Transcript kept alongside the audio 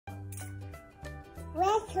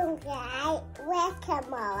subscribe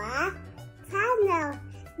welcome our channel.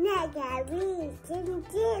 Never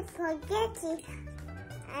didn't forget it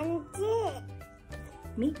and did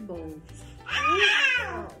meatballs.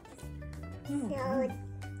 So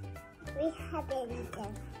we haven't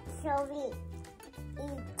them. So we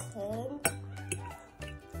eating.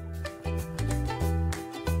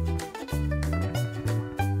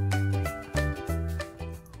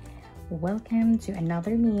 Welcome to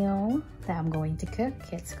another meal that I'm going to cook.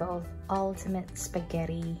 It's called Ultimate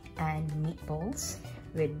Spaghetti and Meatballs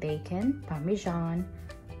with bacon, parmesan,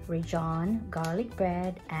 Dijon, garlic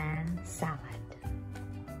bread, and salad.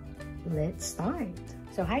 Let's start.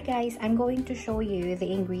 So hi guys, I'm going to show you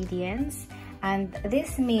the ingredients, and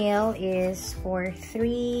this meal is for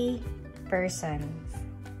 3 persons.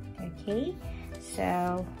 Okay,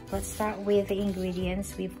 so let's start with the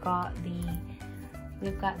ingredients. We've got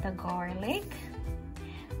the garlic,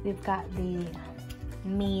 we've got the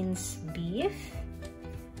minced beef,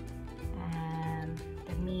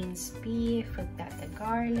 we've got the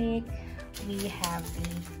garlic, we have the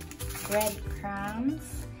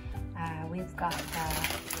breadcrumbs, we've got the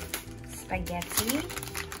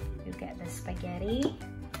spaghetti,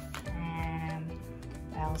 and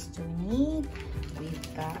what else do we need?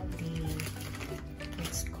 We've got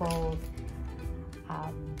it's called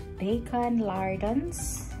bacon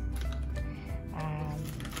lardons.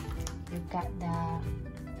 We've got the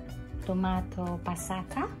tomato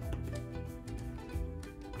passata.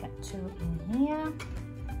 Got 2 in here.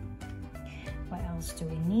 What else do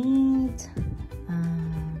we need?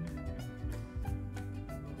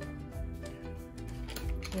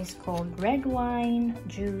 It's called red wine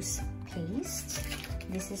juice paste.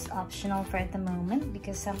 This is optional for at the moment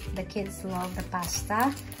because the kids love the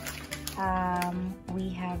pasta. We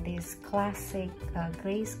have this classic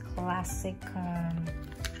Grace classic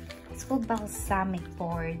it's called balsamic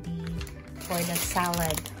for the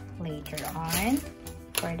salad later on,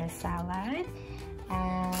 for the salad.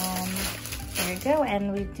 There we go.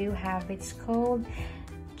 And we do have, it's called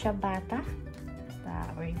ciabatta.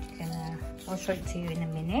 I'll show it to you in a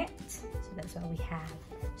minute. So that's what we have.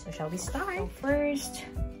 So shall we start? So first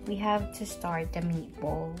we have to start the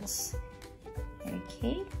meatballs.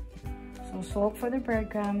 Okay, so salt for the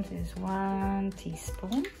breadcrumbs is 1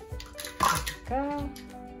 teaspoon. There we go.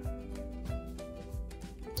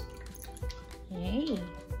 Yay.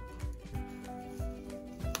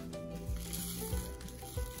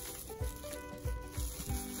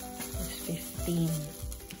 It's 15.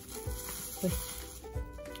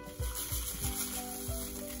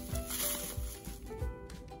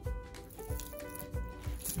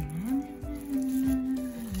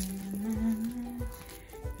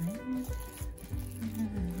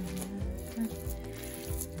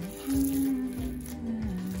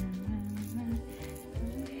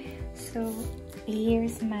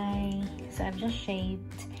 So I've just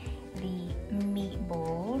shaped the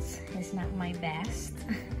meatballs. It's not my best.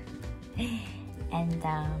 And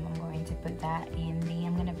I'm going to put that in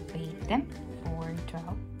I'm going to bake them for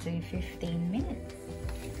 12 to 15 minutes.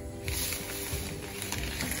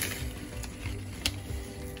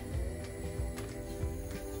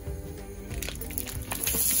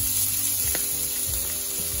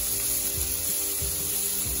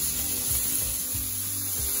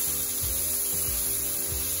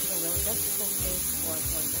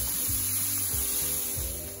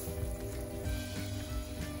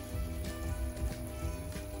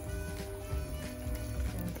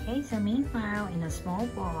 Okay, so meanwhile, in a small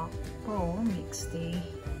bowl, mix the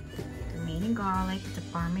remaining garlic, the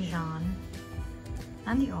parmesan,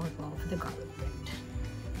 and the olive oil for the garlic bread.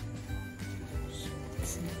 So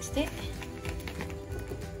let's mix it.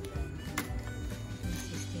 This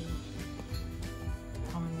is the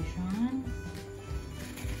parmesan.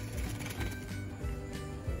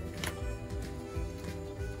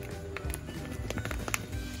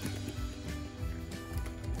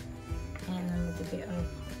 And a little bit of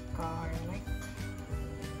garlic.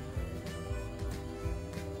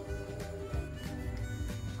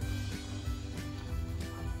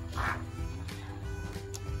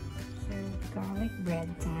 So garlic bread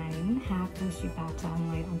time. Half the ciabatta and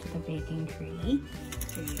right onto the baking tray.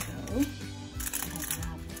 There you go. Have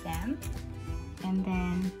half of them. And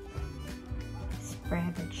then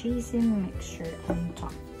spread the cheese and mixture on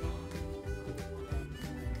top.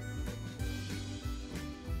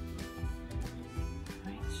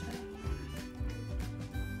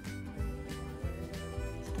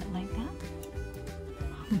 Like that?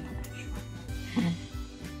 I'm not sure.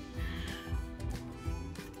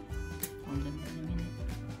 Hold on a minute.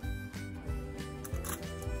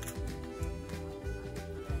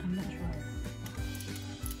 I'm not sure.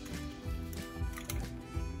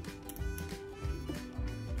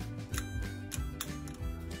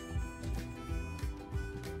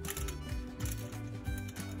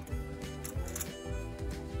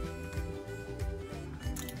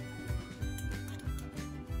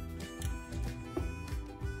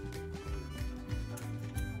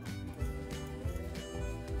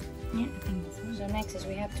 Yeah, I think that's one. So next is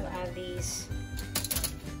we have to add these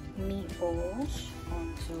meatballs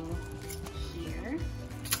onto here.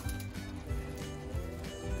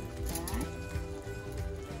 Like that.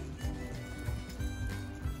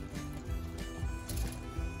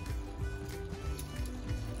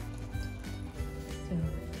 So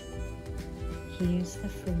here's the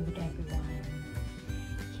food, everyone.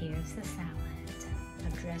 Here's the salad. A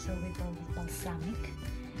drizzle with balsamic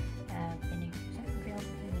vinegar. Is that real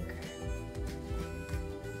vinegar?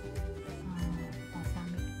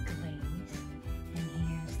 Balsamic glaze. And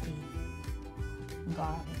here's the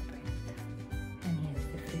garlic bread. And here's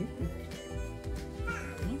the food.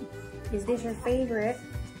 Yeah. Is this your favorite?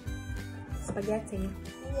 Spaghetti.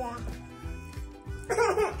 Yeah.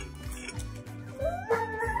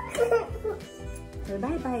 So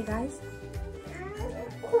bye-bye, guys.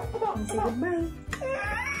 And say goodbye.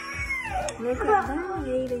 Look at that.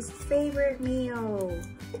 He ate his favorite meal.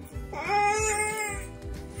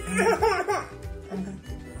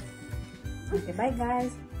 Okay, bye,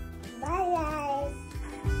 guys. Bye, guys.